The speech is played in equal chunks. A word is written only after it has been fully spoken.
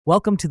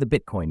Welcome to the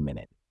Bitcoin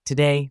Minute.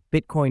 Today,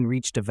 Bitcoin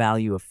reached a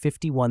value of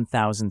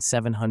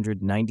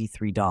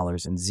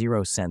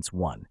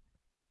 $51,793.01.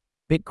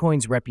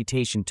 Bitcoin's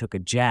reputation took a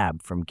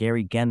jab from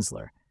Gary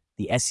Gensler,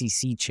 the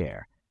SEC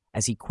Chair,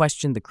 as he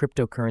questioned the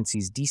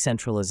cryptocurrency's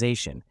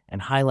decentralization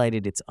and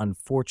highlighted its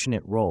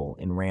unfortunate role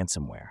in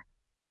ransomware.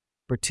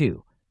 For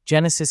 2,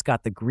 Genesis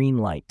got the green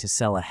light to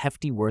sell a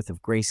hefty worth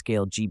of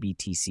grayscale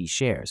GBTC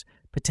shares,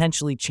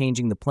 potentially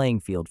changing the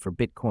playing field for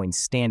Bitcoin's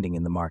standing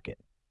in the market.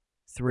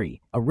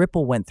 3. A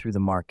ripple went through the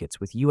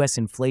markets with U.S.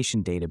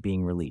 inflation data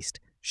being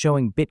released,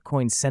 showing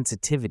Bitcoin's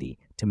sensitivity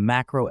to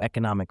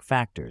macroeconomic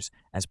factors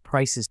as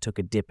prices took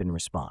a dip in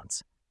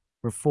response.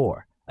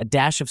 4. A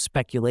dash of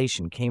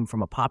speculation came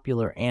from a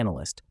popular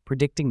analyst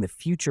predicting the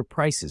future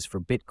prices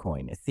for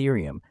Bitcoin,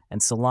 Ethereum,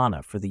 and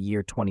Solana for the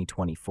year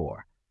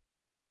 2024.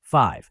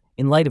 5.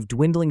 In light of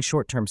dwindling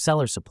short-term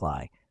seller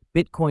supply,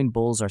 Bitcoin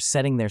bulls are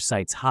setting their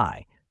sights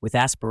high, with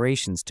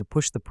aspirations to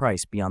push the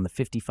price beyond the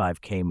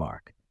 55K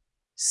mark.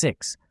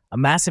 6. A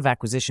massive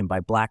acquisition by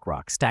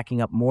BlackRoc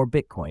stacking up more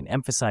Bitcoin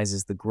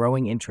emphasizes the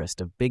growing interest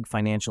of big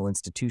financial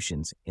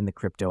institutions in the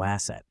crypto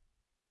asset.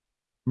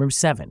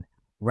 7.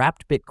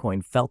 Wrapped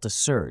Bitcoin felt a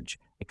surge,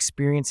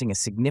 experiencing a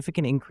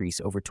significant increase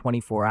over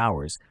 24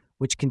 hours,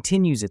 which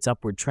continues its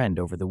upward trend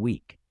over the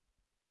week.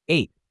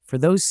 8. For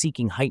those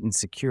seeking heightened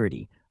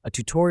security, a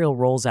tutorial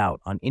rolls out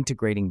on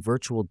integrating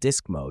virtual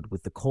disk mode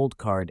with the Cold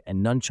Card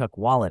and Nunchuk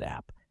wallet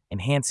app,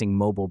 enhancing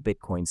mobile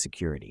Bitcoin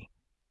security.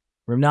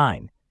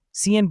 9.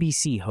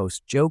 CNBC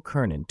host Joe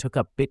Kernan took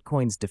up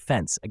Bitcoin's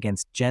defense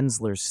against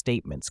Gensler's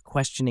statements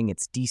questioning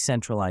its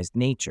decentralized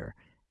nature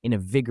in a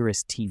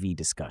vigorous TV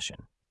discussion.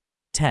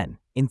 10.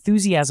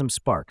 Enthusiasm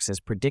sparks as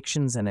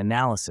predictions and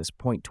analysis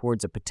point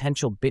towards a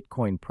potential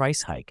Bitcoin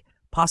price hike,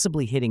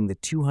 possibly hitting the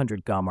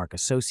 200Ga mark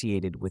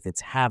associated with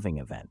its halving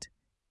event.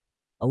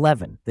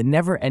 11. The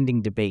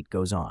never-ending debate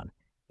goes on.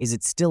 Is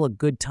it still a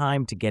good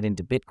time to get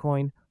into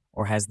Bitcoin,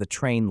 or has the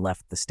train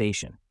left the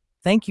station?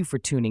 Thank you for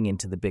tuning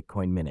into the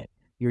Bitcoin Minute,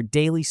 your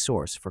daily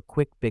source for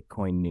quick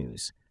Bitcoin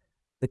news.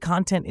 The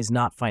content is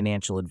not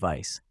financial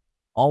advice.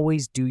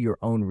 Always do your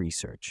own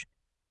research.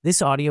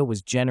 This audio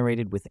was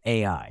generated with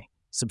AI.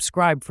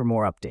 Subscribe for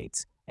more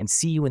updates, and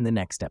see you in the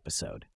next episode.